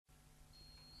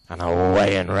And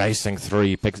away and racing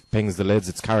 3, pings the lids.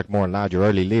 It's CARRICKMORE LAD, your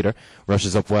early leader.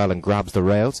 Rushes up well and grabs the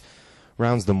rails.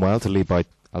 Rounds them well to lead by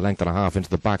a length and a half into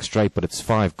the back straight, but it's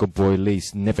 5,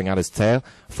 Goodboylee nipping at his tail.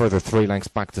 Further 3 lengths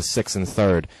back to 6 and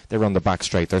 3rd. They run the back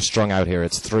straight. They're strung out here.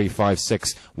 It's 3, 5,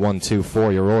 6, 1, 2,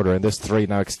 4 your order. And this 3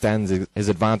 now extends his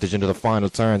advantage into the final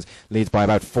turns. Leads by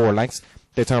about 4 lengths.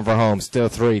 They turn for home. Still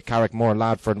 3. CARRICKMORE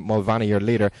LAD for Mulvaney, your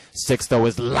leader. 6, though,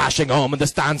 is lashing home on the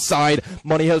stand side.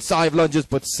 MONEYHILL SIABH lunges,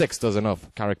 but 6 does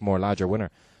enough. CARRICKMORE LAD, your winner.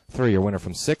 3, your winner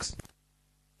from 6.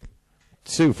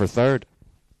 2 for 3rd.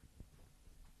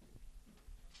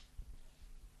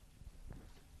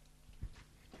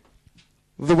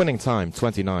 The winning time,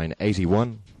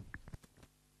 29.81.